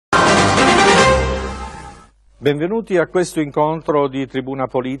Benvenuti a questo incontro di Tribuna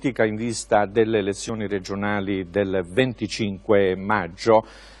Politica in vista delle elezioni regionali del 25 maggio.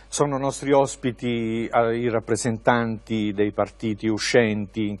 Sono nostri ospiti i rappresentanti dei partiti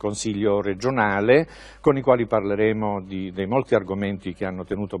uscenti in Consiglio regionale, con i quali parleremo dei molti argomenti che hanno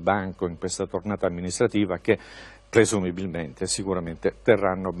tenuto banco in questa tornata amministrativa, che presumibilmente, sicuramente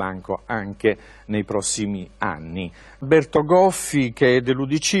terranno banco anche nei prossimi anni. Alberto Goffi, che è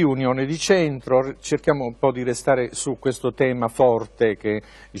dell'UDC, Unione di Centro, cerchiamo un po' di restare su questo tema forte che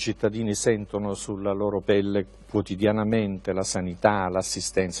i cittadini sentono sulla loro pelle quotidianamente, la sanità,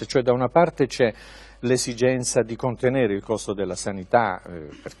 l'assistenza, cioè da una parte c'è l'esigenza di contenere il costo della sanità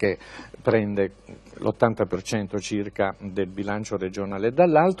perché prende l'80% circa del bilancio regionale, e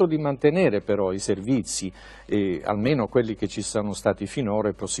dall'altro di mantenere però i servizi, almeno quelli che ci sono stati finora,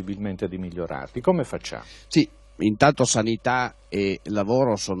 e possibilmente di migliorarli. Come facciamo? Sì, intanto sanità e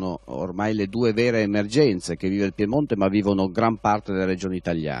lavoro sono ormai le due vere emergenze che vive il Piemonte, ma vivono gran parte delle regioni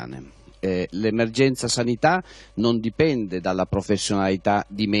italiane. L'emergenza sanità non dipende dalla professionalità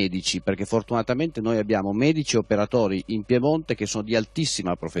di medici, perché fortunatamente noi abbiamo medici e operatori in Piemonte che sono di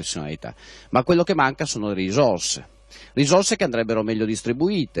altissima professionalità, ma quello che manca sono le risorse che andrebbero meglio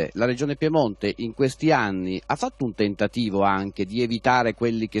distribuite. La Regione Piemonte in questi anni ha fatto un tentativo anche di evitare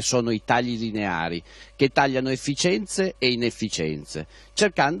quelli che sono i tagli lineari, che tagliano efficienze e inefficienze,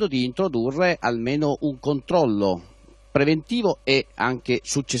 cercando di introdurre almeno un controllo preventivo e anche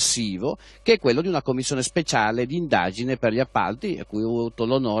successivo, che è quello di una commissione speciale di indagine per gli appalti, a cui ho avuto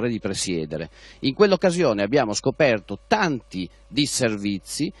l'onore di presiedere. In quell'occasione abbiamo scoperto tanti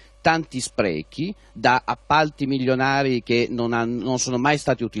disservizi, tanti sprechi, da appalti milionari che non sono mai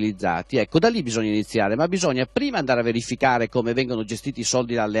stati utilizzati. Ecco, da lì bisogna iniziare, ma bisogna prima andare a verificare come vengono gestiti i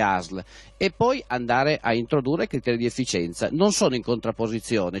soldi dalle ASL e poi andare a introdurre criteri di efficienza. Non sono in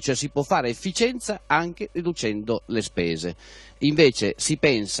contrapposizione, cioè si può fare efficienza anche riducendo le spese. Invece si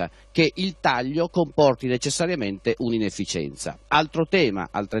pensa che il taglio comporti necessariamente un'inefficienza. Altro tema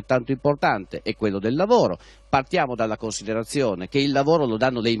altrettanto importante è quello del lavoro. Partiamo dalla considerazione che il lavoro lo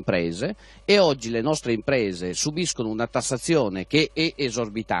danno le imprese e oggi le nostre imprese subiscono una tassazione che è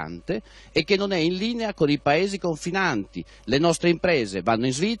esorbitante e che non è in linea con i paesi confinanti. Le nostre imprese vanno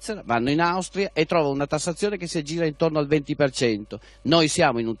in Svizzera, vanno in Austria e trovano una tassazione che si aggira intorno al 20%. Noi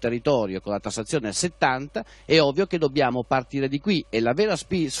siamo in un territorio con la tassazione al 70%, è ovvio che dobbiamo partire di qui e la vera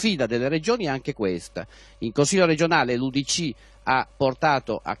sfida delle regioni è anche questa. In Consiglio regionale l'UDC ha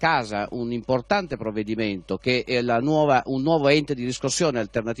portato a casa un importante provvedimento che è un nuovo ente di riscossione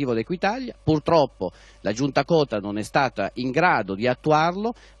alternativo ad Equitalia. Purtroppo la Giunta Cota non è stata in grado di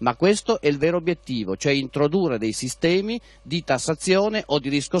attuarlo, ma questo è il vero obiettivo, cioè introdurre dei sistemi di tassazione o di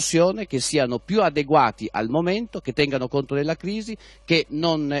riscossione che siano più adeguati al momento, che tengano conto della crisi, che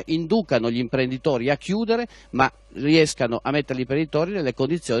non inducano gli imprenditori a chiudere, ma riescano a mettere gli imprenditori nelle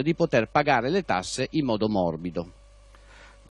condizioni di poter pagare le tasse in modo morbido.